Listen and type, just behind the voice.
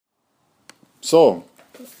So,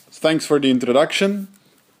 thanks for the introduction,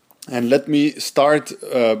 and let me start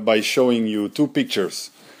by showing you two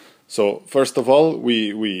pictures. So, first of all,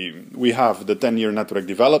 we have the 10-year network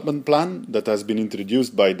development plan that has been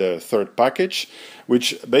introduced by the third package,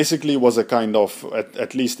 which basically was a kind of,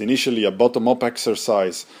 at least initially, a bottom-up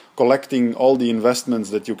exercise, collecting all the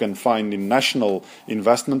investments that you can find in national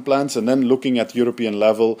investment plans and then looking at European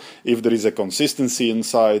level if there is a consistency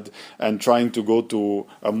inside and trying to go to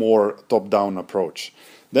a more top-down approach.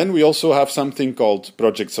 Then we also have something called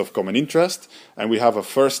projects of common interest, and we have a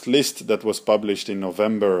first list that was published in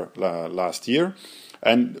November last year.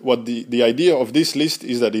 And what the idea of this list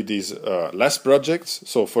is that it is less projects,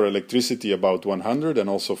 so for electricity about 100 and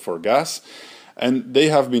also for gas. And they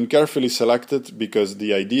have been carefully selected because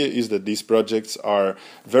the idea is that these projects are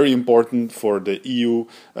very important for the EU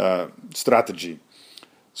strategy.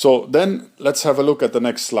 So then let's have a look at the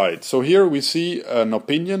next slide. So here we see an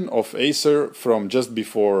opinion of Acer from just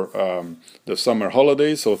before the summer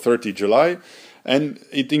holidays, so 30 July. And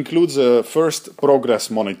it includes a first progress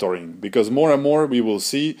monitoring, because more and more we will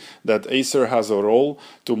see that Acer has a role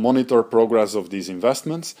to monitor progress of these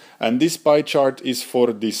investments. And this pie chart is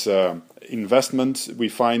for this investments we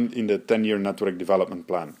find in the 10-year network development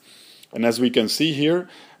plan. And as we can see here,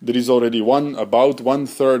 there is already about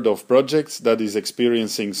 1/3 of projects that is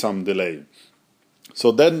experiencing some delay.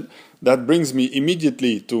 So then that brings me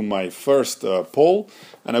immediately to my first poll,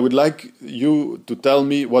 and I would like you to tell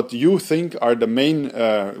me what you think are the main,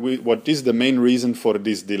 what is the main reason for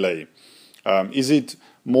this delay. Is it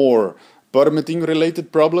more permitting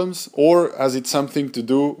related problems, or has it something to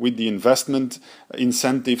do with the investment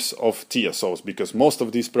incentives of TSOs? Because most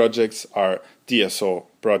of these projects are TSO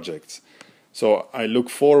projects. So I look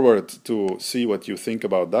forward to see what you think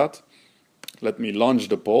about that. Let me launch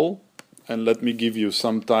the poll and let me give you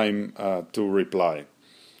some time to reply.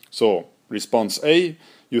 So response A,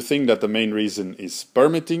 you think that the main reason is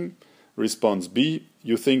permitting. Response B,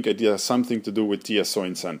 you think it has something to do with TSO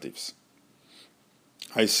incentives.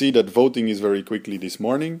 I see that voting is very quickly this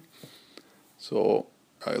morning, so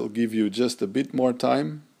I'll give you just a bit more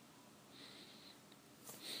time.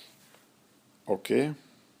 Okay.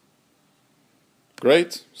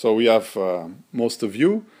 Great, so we have most of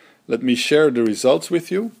you. Let me share the results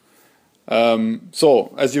with you.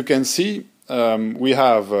 So, as you can see, we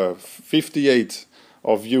have 58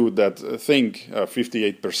 of you that think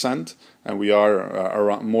 58%, and we are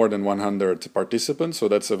around more than 100 participants, so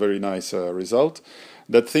that's a very nice result.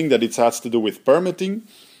 That think that it has to do with permitting,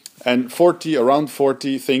 and around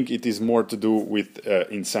 40 think it is more to do with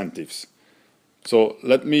incentives. So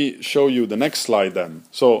let me show you the next slide then.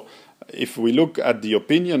 So if we look at the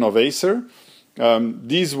opinion of Acer,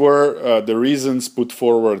 these were the reasons put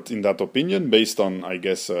forward in that opinion based on, I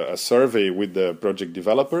guess, a survey with the project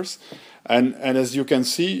developers. And as you can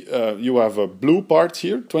see, you have a blue part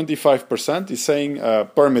here, 25% is saying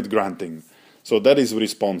permit granting. So that is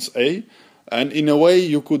response A. And in a way,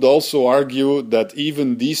 you could also argue that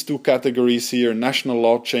even these two categories here, national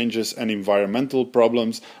law changes and environmental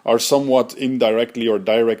problems, are somewhat indirectly or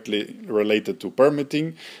directly related to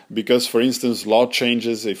permitting, because, for instance, law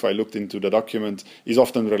changes, if I looked into the document, is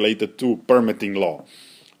often related to permitting law.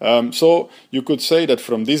 So you could say that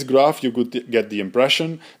from this graph, you could get the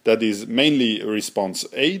impression that is mainly response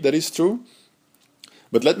A that is true.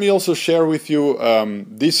 But let me also share with you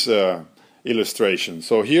this illustration.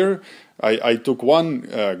 So here, I took one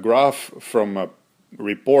graph from a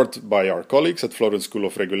report by our colleagues at Florence School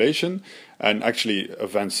of Regulation, and actually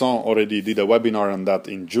Vincent already did a webinar on that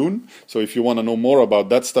in June. So if you want to know more about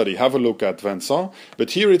that study, have a look at Vincent.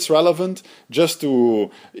 But here it's relevant just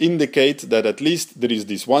to indicate that at least there is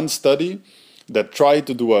this one study that tried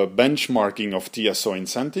to do a benchmarking of TSO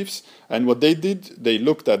incentives. And what they did, they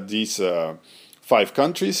looked at these 5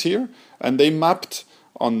 countries here, and they mapped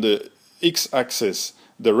on the x-axis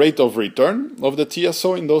the rate of return of the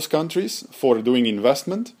TSO in those countries for doing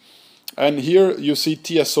investment. And here you see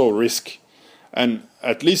TSO risk. And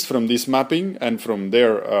at least from this mapping and from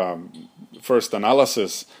their first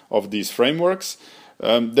analysis of these frameworks,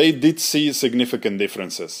 they did see significant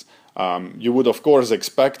differences. You would of course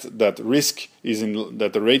expect that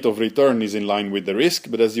that the rate of return is in line with the risk,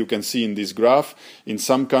 but as you can see in this graph, in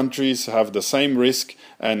some countries have the same risk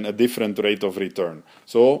and a different rate of return.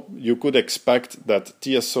 So you could expect that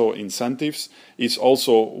TSO incentives is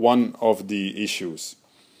also one of the issues.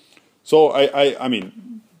 So I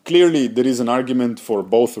mean, clearly there is an argument for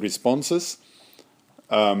both responses.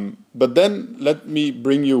 But then let me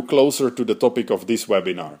bring you closer to the topic of this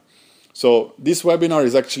webinar. So this webinar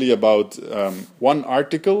is actually about one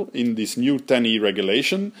article in this new 10E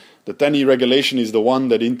regulation. The 10E regulation is the one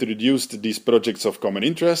that introduced these projects of common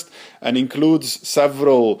interest and includes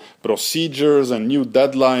several procedures and new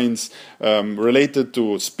deadlines related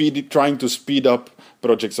to trying to speed up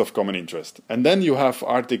projects of common interest. And then you have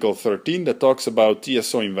Article 13 that talks about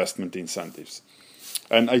TSO investment incentives.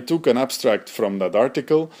 And I took an abstract from that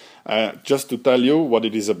article just to tell you what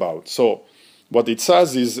it is about. So what it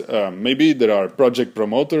says is maybe there are project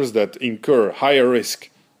promoters that incur higher risk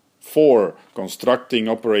for constructing,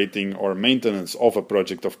 operating, or maintenance of a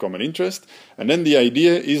project of common interest. And then the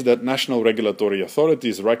idea is that national regulatory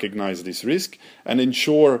authorities recognize this risk and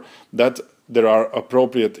ensure that there are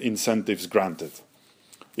appropriate incentives granted.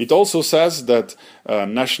 It also says that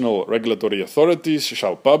national regulatory authorities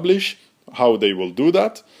shall publish how they will do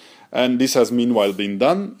that. And this has meanwhile been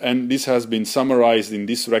done, and this has been summarized in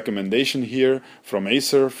this recommendation here from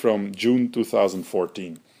Acer from June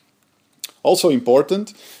 2014. Also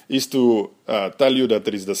important is to tell you that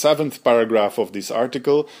there is the 7th paragraph of this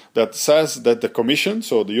article that says that the Commission,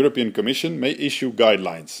 so the European Commission, may issue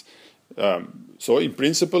guidelines. So in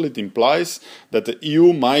principle it implies that the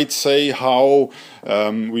EU might say how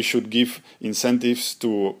we should give incentives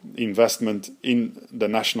to investment in the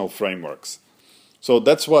national frameworks. So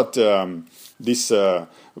that's what this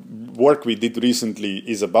work we did recently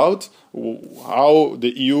is about, how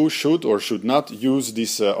the EU should or should not use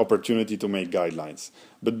this opportunity to make guidelines.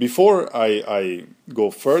 But before I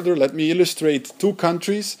go further, let me illustrate 2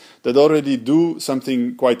 countries that already do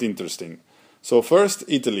something quite interesting. So first,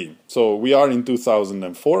 Italy. So we are in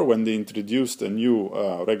 2004 when they introduced a new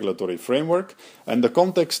regulatory framework, and the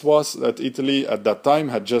context was that Italy at that time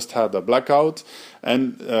had just had a blackout,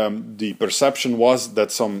 and the perception was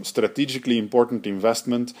that some strategically important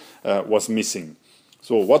investment was missing.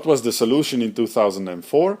 So what was the solution in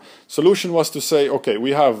 2004? Solution was to say, okay,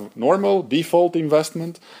 we have normal default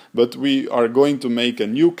investment, but we are going to make a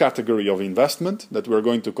new category of investment that we're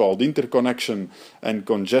going to call interconnection and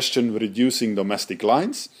congestion reducing domestic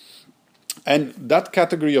lines. And that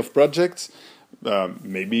category of projects,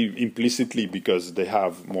 maybe implicitly because they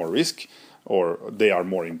have more risk, or they are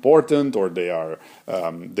more important, or they are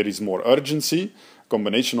there is more urgency,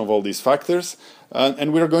 combination of all these factors,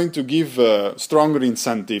 and we are going to give stronger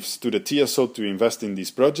incentives to the TSO to invest in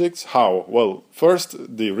these projects. How? Well, first,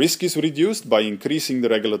 the risk is reduced by increasing the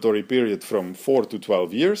regulatory period from 4 to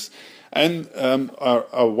 12 years, and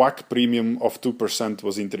a WACC premium of 2%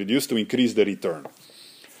 was introduced to increase the return.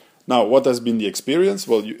 Now, what has been the experience?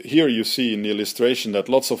 Well, here you see in the illustration that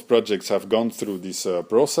lots of projects have gone through this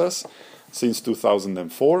process since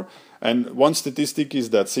 2004. And one statistic is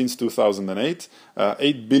that since 2008,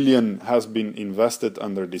 8 billion has been invested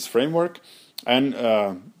under this framework, and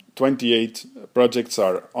 28 projects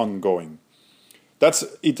are ongoing. That's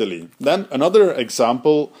Italy. Then another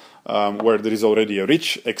example where there is already a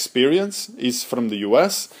rich experience is from the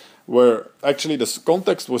US, where actually the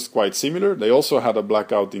context was quite similar. They also had a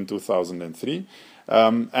blackout in 2003.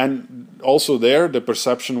 And also there, the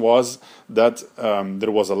perception was that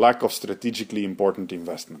there was a lack of strategically important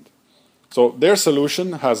investment. So their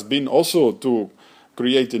solution has been also to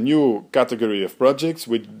create a new category of projects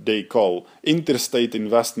which they call interstate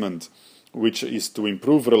investment, which is to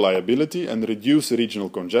improve reliability and reduce regional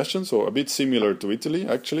congestion, so a bit similar to Italy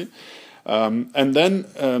actually. And then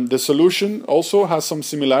the solution also has some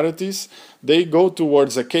similarities. They go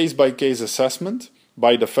towards a case-by-case assessment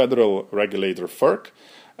by the federal regulator FERC.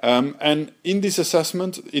 And in this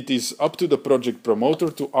assessment, it is up to the project promoter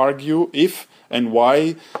to argue if and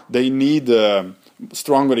why they need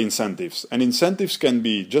stronger incentives. And incentives can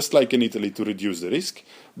be, just like in Italy, to reduce the risk,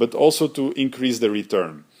 but also to increase the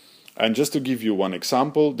return. And just to give you one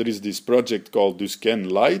example, there is this project called Duquesne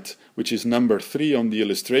Light, which is number 3 on the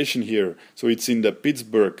illustration here. So it's in the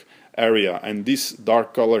Pittsburgh area, and this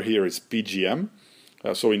dark color here is PJM,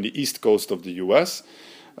 so in the east coast of the US.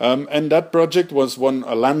 And that project was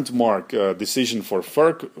a landmark decision for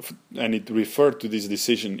FERC, and it referred to this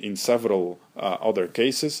decision in several other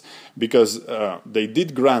cases, because they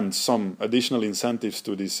did grant some additional incentives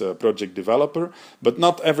to this project developer, but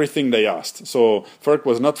not everything they asked. So FERC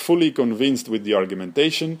was not fully convinced with the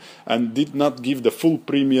argumentation and did not give the full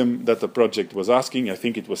premium that the project was asking. I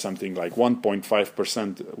think it was something like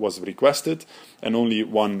 1.5% was requested and only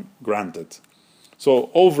 1 granted. So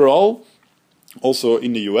overall, also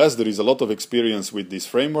in the US, there is a lot of experience with this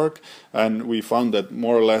framework, and we found that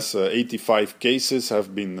more or less 85 cases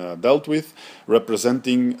have been dealt with,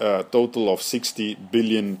 representing a total of 60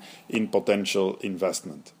 billion in potential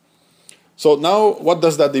investment. So now, what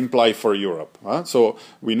does that imply for Europe? So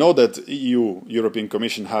we know that European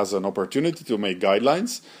Commission has an opportunity to make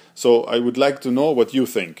guidelines. So I would like to know what you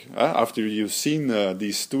think. After you've seen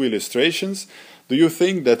these two illustrations, do you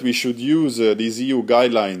think that we should use these EU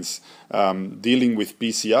guidelines dealing with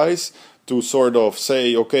PCIs to sort of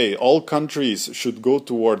say, okay, all countries should go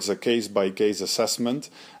towards a case-by-case assessment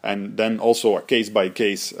and then also a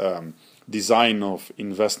case-by-case design of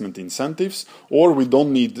investment incentives, or we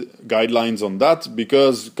don't need guidelines on that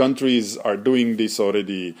because countries are doing this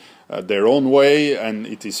already their own way and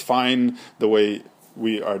it is fine the way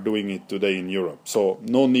we are doing it today in Europe. So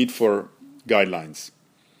no need for guidelines.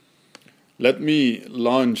 Let me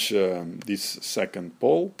launch this second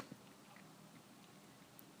poll.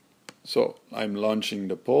 So I'm launching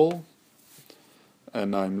the poll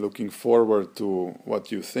and I'm looking forward to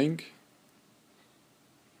what you think.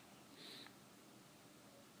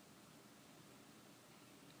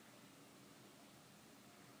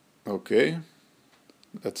 Okay,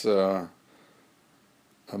 that's a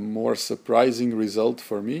more surprising result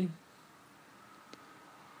for me.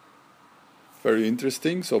 Very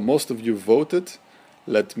interesting. So most of you voted.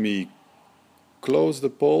 Let me close the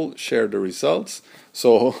poll, share the results.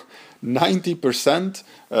 So 90%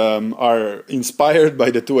 are inspired by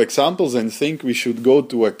the two examples and think we should go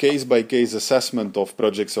to a case-by-case assessment of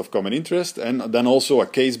projects of common interest and then also a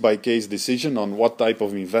case-by-case decision on what type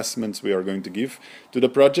of investments we are going to give to the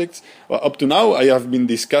projects. Up to now, I have been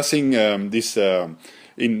discussing this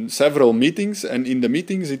in several meetings, and in the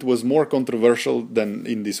meetings it was more controversial than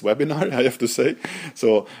in this webinar, I have to say.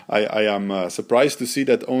 So I am surprised to see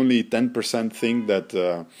that only 10% think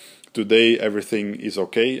that today everything is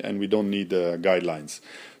okay and we don't need guidelines.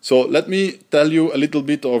 So let me tell you a little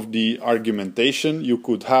bit of the argumentation you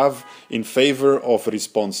could have in favor of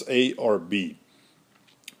response A or B,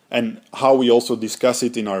 and how we also discuss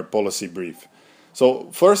it in our policy brief. So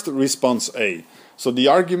first, response A. So the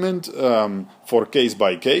argument for case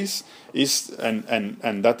by case is,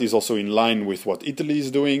 and that is also in line with what Italy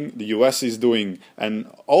is doing, the US is doing, and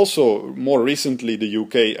also more recently the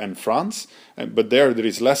UK and France, but there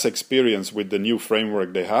is less experience with the new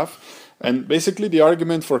framework they have. And basically the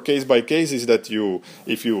argument for case by case is that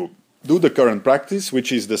if you do the current practice,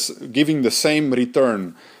 which is giving the same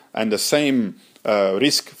return and the same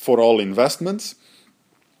risk for all investments,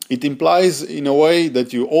 it implies in a way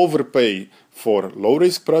that you overpay for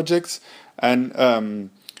low-risk projects and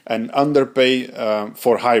underpay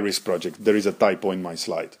for high-risk projects. There is a typo in my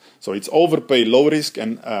slide. So it's overpay low-risk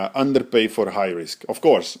and underpay for high-risk. Of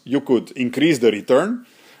course, you could increase the return,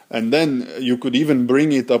 and then you could even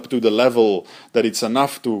bring it up to the level that it's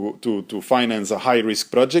enough to finance a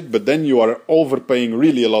high-risk project, but then you are overpaying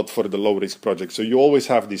really a lot for the low-risk project. So you always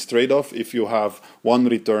have this trade-off if you have one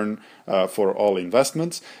return for all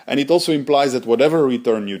investments. And it also implies that whatever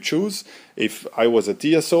return you choose, if I was a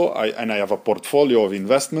TSO and I have a portfolio of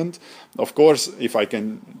investment, of course, if I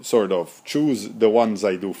can sort of choose the ones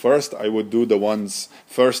I do first, I would do the ones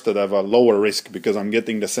first that have a lower risk because I'm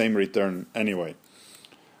getting the same return anyway.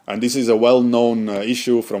 And this is a well-known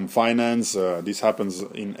issue from finance. This happens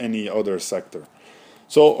in any other sector.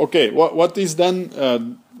 So, okay, what is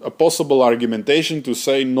then a possible argumentation to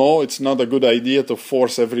say, no, it's not a good idea to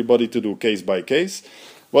force everybody to do case by case?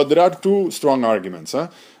 Well, there are two strong arguments.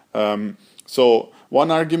 So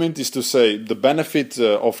one argument is to say the benefit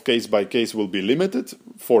of case by case will be limited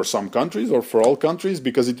for some countries or for all countries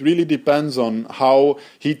because it really depends on how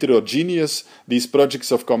heterogeneous these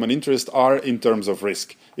projects of common interest are in terms of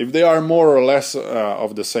risk. If they are more or less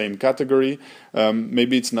of the same category,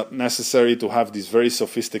 maybe it's not necessary to have this very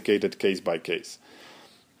sophisticated case by case.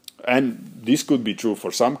 And this could be true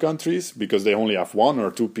for some countries because they only have one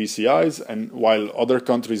or two PCIs, and while other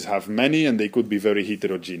countries have many and they could be very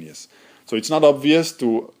heterogeneous. So it's not obvious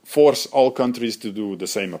to force all countries to do the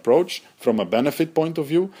same approach from a benefit point of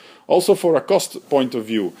view. Also for a cost point of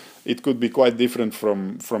view, it could be quite different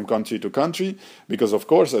from country to country because, of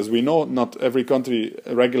course, as we know, not every country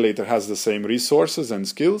regulator has the same resources and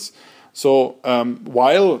skills. So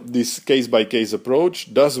while this case-by-case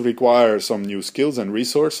approach does require some new skills and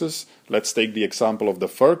resources, let's take the example of the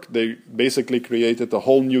FERC. They basically created a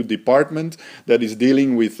whole new department that is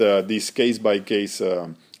dealing with these case-by-case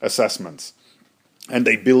assessments. And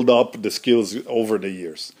they build up the skills over the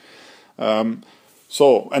years. And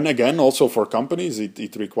again, also for companies,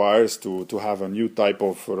 it requires to have a new type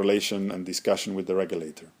of relation and discussion with the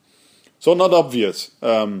regulator. So not obvious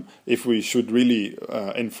if we should really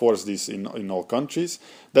enforce this in all countries.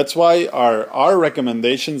 That's why our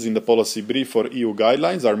recommendations in the policy brief for EU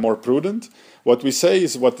guidelines are more prudent. What we say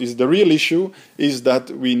is what is the real issue is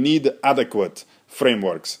that we need adequate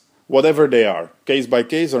frameworks. whatever they are, case by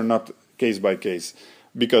case or not case by case.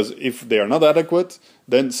 Because if they are not adequate,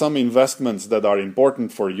 then some investments that are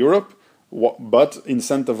important for Europe but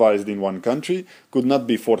incentivized in one country could not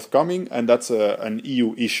be forthcoming, and that's an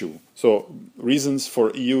EU issue. So reasons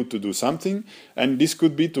for EU to do something, and this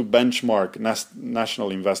could be to benchmark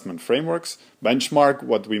national investment frameworks. Benchmark,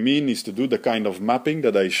 what we mean is to do the kind of mapping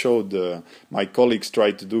that I showed my colleagues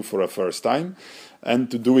try to do for a first time, and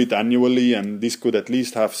to do it annually, and this could at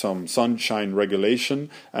least have some sunshine regulation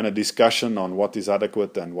and a discussion on what is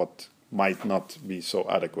adequate and what might not be so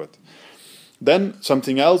adequate. Then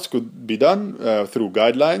something else could be done through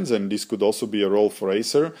guidelines, and this could also be a role for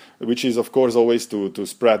Acer, which is of course always to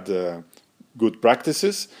spread good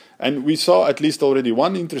practices. And we saw at least already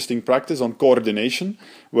one interesting practice on coordination,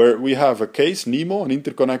 where we have a case, NEMO, an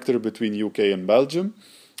interconnector between UK and Belgium,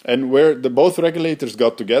 and where both regulators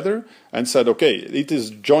got together and said, okay, it is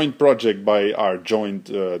joint project by our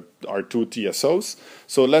two TSOs,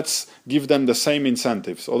 so let's give them the same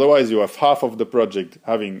incentives. Otherwise, you have half of the project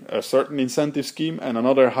having a certain incentive scheme and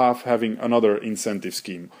another half having another incentive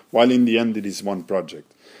scheme, while in the end it is one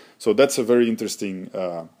project. So that's a very interesting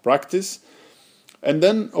practice. And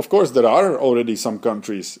then, of course, there are already some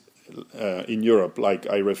countries in Europe, like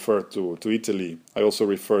I referred to Italy, I also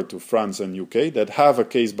referred to France and UK, that have a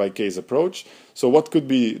case-by-case approach. So what could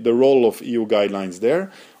be the role of EU guidelines there?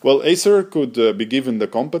 Well, Acer could be given the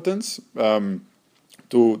competence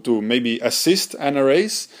to maybe assist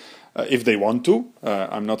NRAs if they want to.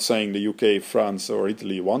 I'm not saying the UK, France or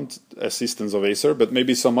Italy want assistance of Acer, but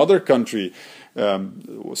maybe some other country,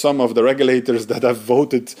 some of the regulators that have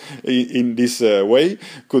voted in this way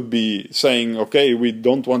could be saying, okay, we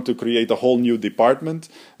don't want to create a whole new department.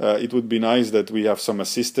 It would be nice that we have some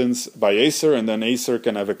assistance by Acer, and then Acer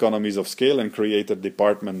can have economies of scale and create a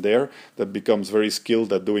department there that becomes very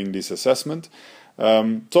skilled at doing this assessment.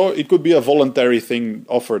 So it could be a voluntary thing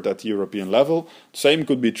offered at European level. Same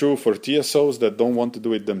could be true for TSOs that don't want to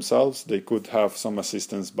do it themselves. They could have some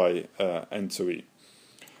assistance by ENTSO-E.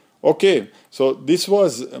 Okay, so this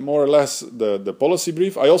was more or less the policy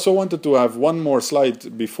brief. I also wanted to have one more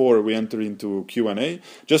slide before we enter into Q&A,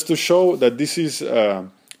 just to show that this is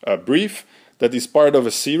a brief that is part of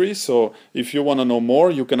a series. So if you want to know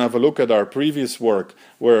more, you can have a look at our previous work,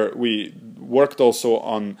 where we worked also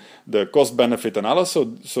on the cost-benefit analysis.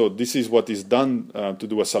 So this is what is done to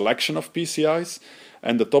do a selection of PCIs,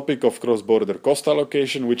 and the topic of cross-border cost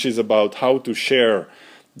allocation, which is about how to share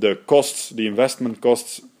the costs, the investment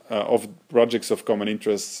costs of projects of common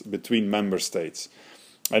interests between member states.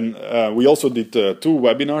 And we also did 2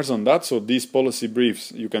 webinars on that, so these policy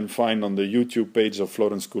briefs you can find on the YouTube page of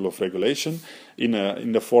Florence School of Regulation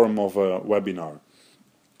in the form of a webinar.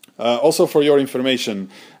 Also for your information,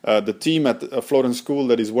 the team at Florence School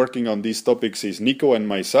that is working on these topics is Nico and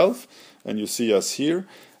myself, and you see us here.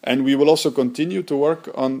 And we will also continue to work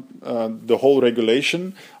on the whole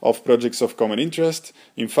regulation of projects of common interest.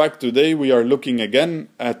 In fact, today we are looking again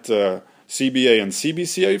at CBA and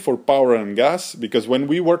CBCA for power and gas, because when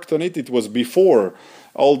we worked on it, it was before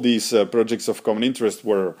all these projects of common interest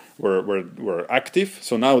were active.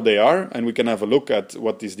 So now they are, and we can have a look at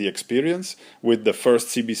what is the experience with the first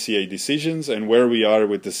CBCA decisions and where we are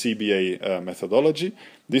with the CBA methodology.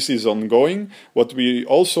 This is ongoing. What we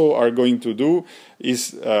also are going to do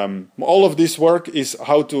is, all of this work is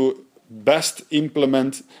how to best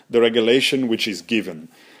implement the regulation which is given.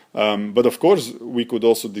 But of course, we could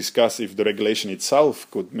also discuss if the regulation itself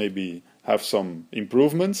could maybe have some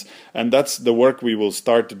improvements, and that's the work we will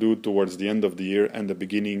start to do towards the end of the year and the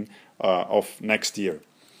beginning of next year.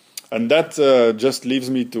 And that just leaves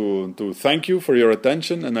me to thank you for your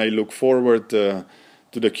attention, and I look forward to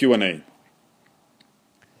the Q&A.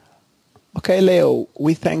 Okay, Leo,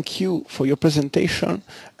 we thank you for your presentation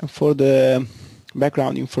and for the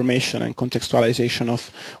background information and contextualization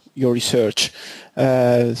of your research.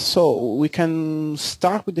 So we can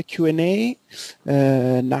start with the Q&A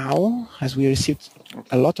now, as we received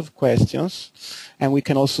a lot of questions, and we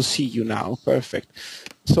can also see you now. Perfect.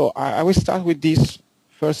 So I will start with this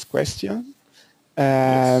first question.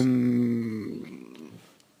 Yes.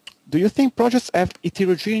 Do you think projects have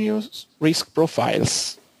heterogeneous risk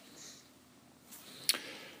profiles?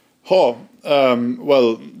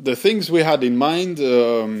 Well, the things we had in mind,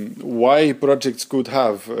 why projects could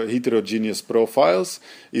have heterogeneous profiles,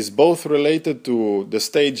 is both related to the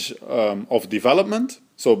stage of development,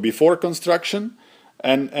 so before construction,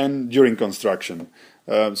 and during construction.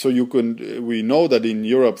 So we know that in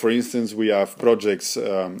Europe, for instance, we have projects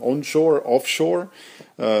onshore, offshore.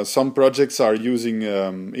 Some projects are using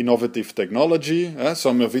innovative technology.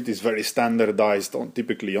 Some of it is very standardized,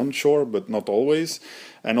 typically onshore, but not always.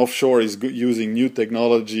 And offshore is using new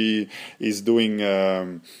technology, is doing...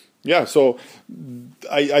 so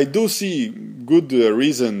I do see good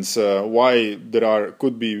reasons why there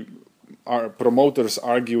could be promoters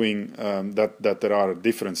arguing that there are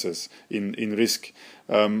differences in risk.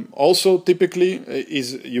 Also, typically,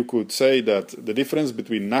 you could say that the difference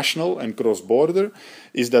between national and cross-border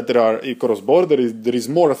is that there is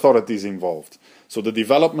more authorities involved. So the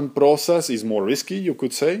development process is more risky, you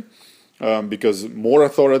could say, because more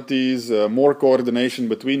authorities, more coordination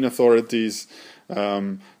between authorities.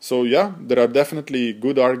 There are definitely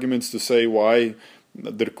good arguments to say why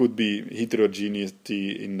there could be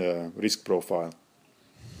heterogeneity in the risk profile.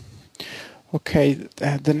 Okay,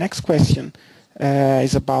 the next question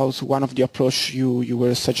is about one of the approach you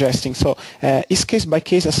were suggesting. So, is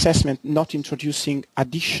case-by-case assessment not introducing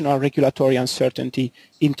additional regulatory uncertainty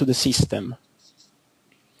into the system?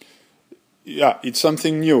 Yeah, it's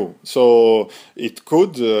something new. So it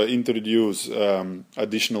could introduce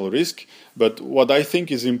additional risk. But what I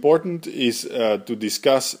think is important is to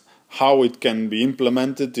discuss how it can be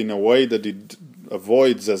implemented in a way that it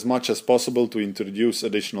avoids as much as possible to introduce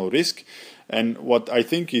additional risk. And what I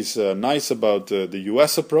think is nice about the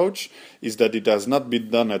US approach is that it has not been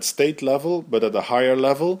done at state level, but at a higher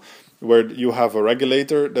level, where you have a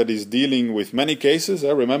regulator that is dealing with many cases.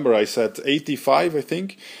 Remember, I said 85, I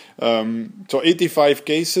think. So 85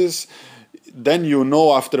 cases, then you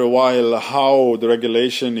know after a while how the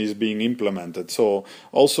regulation is being implemented. So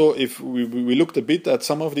also, if we looked a bit at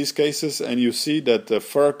some of these cases, and you see that the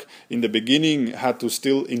FERC in the beginning had to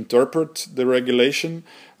still interpret the regulation,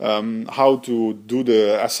 how to do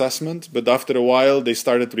the assessment, but after a while they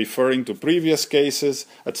started referring to previous cases.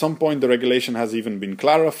 At some point the regulation has even been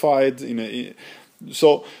clarified.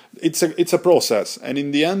 So it's a process, and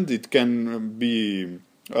in the end it can be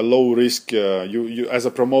a low risk. You as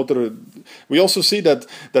a promoter, we also see that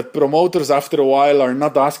promoters after a while are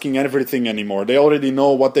not asking everything anymore. They already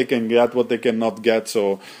know what they can get, what they cannot get.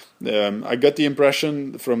 So I got the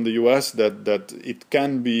impression from the US that it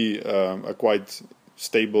can be a quite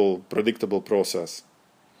stable, predictable process.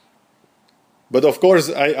 But of course,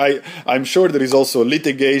 I'm sure there is also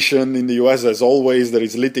litigation in the US, as always. There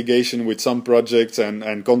is litigation with some projects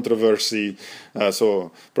and controversy.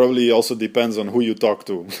 So probably also depends on who you talk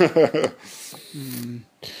to.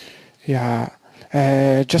 Yeah.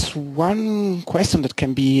 Just one question that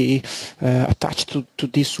can be attached to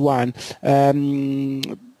this one.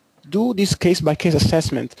 Do this case-by-case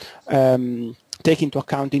assessment take into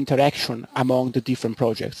account interaction among the different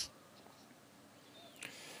projects?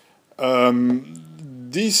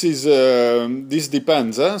 This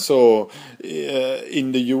depends. So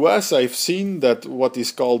in the US, I've seen that what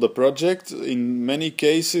is called a project in many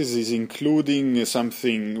cases is including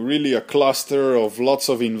something, really a cluster of lots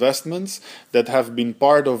of investments that have been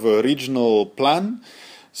part of a regional plan.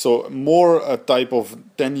 So more a type of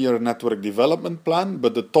 10-year network development plan,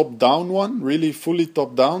 but the top-down one, really fully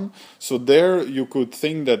top-down. So there you could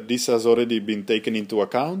think that this has already been taken into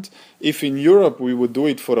account. If in Europe we would do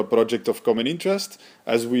it for a project of common interest,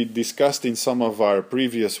 as we discussed in some of our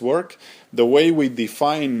previous work, the way we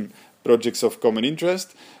define projects of common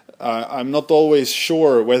interest, I'm not always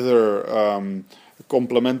sure whether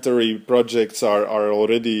complementary projects are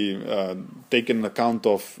already taken account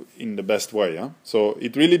of in the best way. So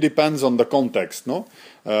it really depends on the context, no?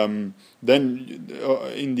 Then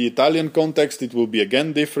in the Italian context it will be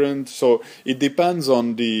again different. So it depends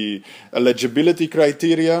on the eligibility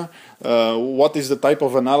criteria, what is the type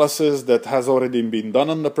of analysis that has already been done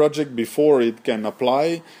on the project before it can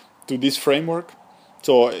apply to this framework.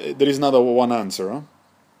 So there is not a one answer.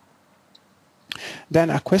 Then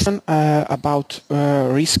a question about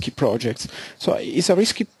risky projects. So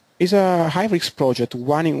is a high-risk project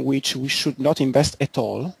one in which we should not invest at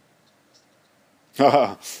all?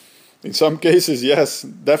 In some cases, yes,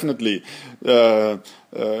 definitely.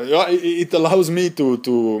 It allows me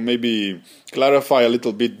to maybe clarify a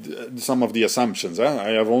little bit some of the assumptions.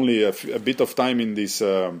 I have only a bit of time in this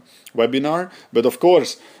webinar, but of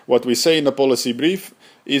course, what we say in the policy brief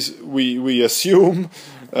is we assume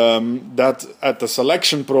that at the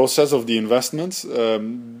selection process of the investments,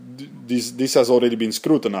 this has already been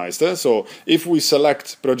scrutinized. So if we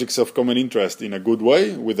select projects of common interest in a good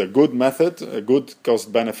way, with a good method, a good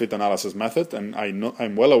cost-benefit analysis method, and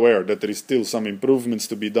I'm well aware that there is still some improvements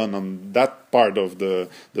to be done on that part of the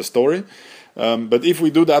story, but if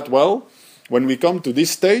we do that well, when we come to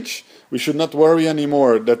this stage, we should not worry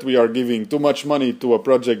anymore that we are giving too much money to a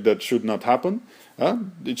project that should not happen.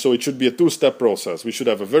 So it should be a two-step process. We should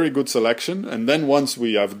have a very good selection, and then once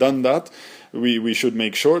we have done that, we should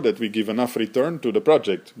make sure that we give enough return to the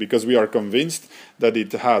project, because we are convinced that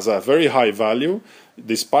it has a very high value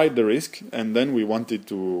despite the risk, and then we want it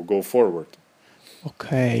to go forward.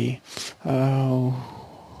 Okay.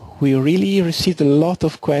 We really received a lot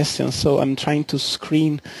of questions, so I'm trying to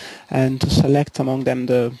screen and to select among them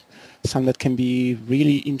some that can be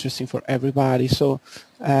really interesting for everybody. So,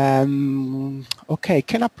 okay,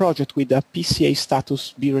 can a project with a PCA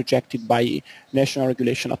status be rejected by national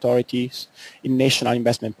regulation authorities in national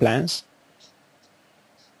investment plans?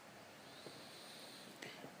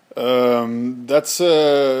 That's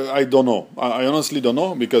I don't know. I honestly don't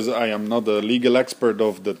know, because I am not a legal expert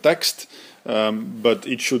of the text. But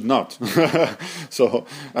it should not. So,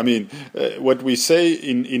 I mean, what we say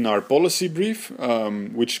in our policy brief,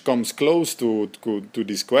 which comes close to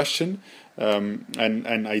this question,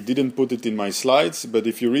 and I didn't put it in my slides, but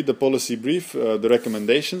if you read the policy brief, the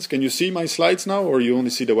recommendations, can you see my slides now, or you only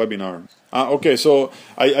see the webinar? Okay, so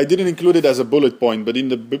I didn't include it as a bullet point, but in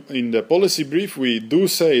the policy brief we do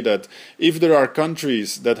say that if there are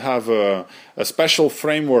countries that have a special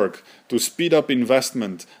framework to speed up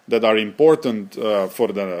investment that are important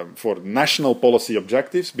for national policy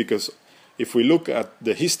objectives, because if we look at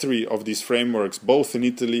the history of these frameworks, both in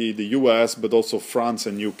Italy, the US, but also France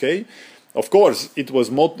and UK, of course, it was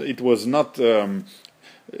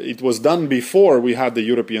done before we had the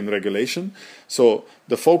European regulation. So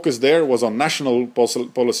the focus there was on national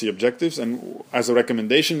policy objectives, and as a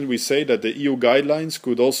recommendation we say that the EU guidelines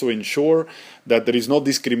could also ensure that there is no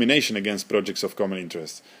discrimination against projects of common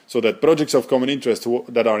interest. So that projects of common interest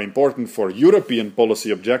that are important for European policy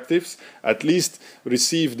objectives at least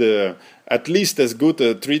receive at least as good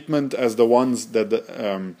a treatment as the ones that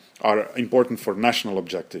are important for national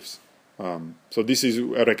objectives. So this is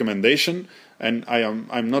a recommendation, and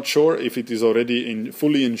I'm not sure if it is already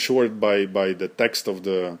fully ensured by the text of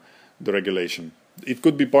the regulation. It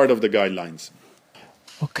could be part of the guidelines.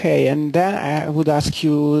 Okay, and then I would ask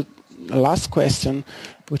you a last question,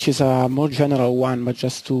 which is a more general one, but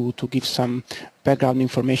just to give some background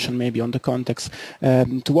information maybe on the context.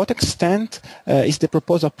 To what extent is the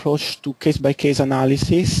proposed approach to case-by-case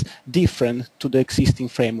analysis different to the existing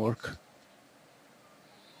framework?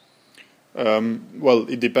 Well,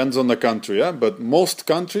 it depends on the country, yeah? But most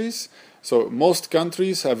countries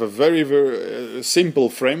have a very, very simple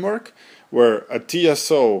framework where a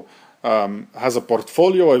TSO has a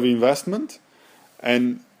portfolio of investment,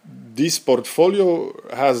 and this portfolio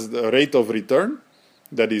has a rate of return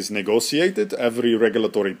that is negotiated every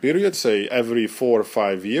regulatory period, say every 4 or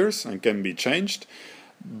 5 years, and can be changed.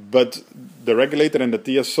 But the regulator and the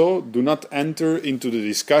TSO do not enter into the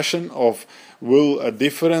discussion of will a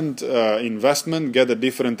different investment get a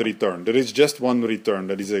different return. There is just one return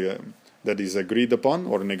that is agreed upon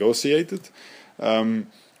or negotiated.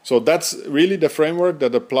 So that's really the framework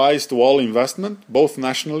that applies to all investment, both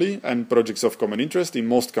nationally and projects of common interest in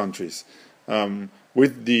most countries,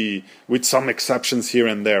 with some exceptions here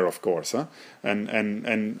and there, of course. And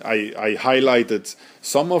I highlighted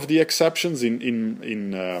some of the exceptions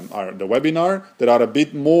in the webinar that are a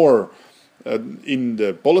bit more in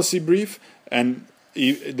the policy brief, and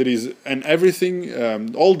everything,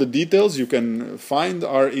 all the details you can find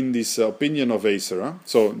are in this opinion of ACER.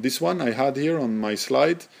 So this one I had here on my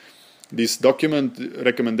slide, this document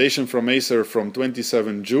recommendation from ACER from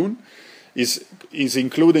 27 June is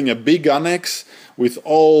including a big annex with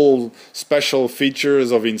all special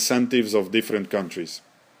features of incentives of different countries.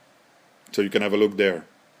 So you can have a look there.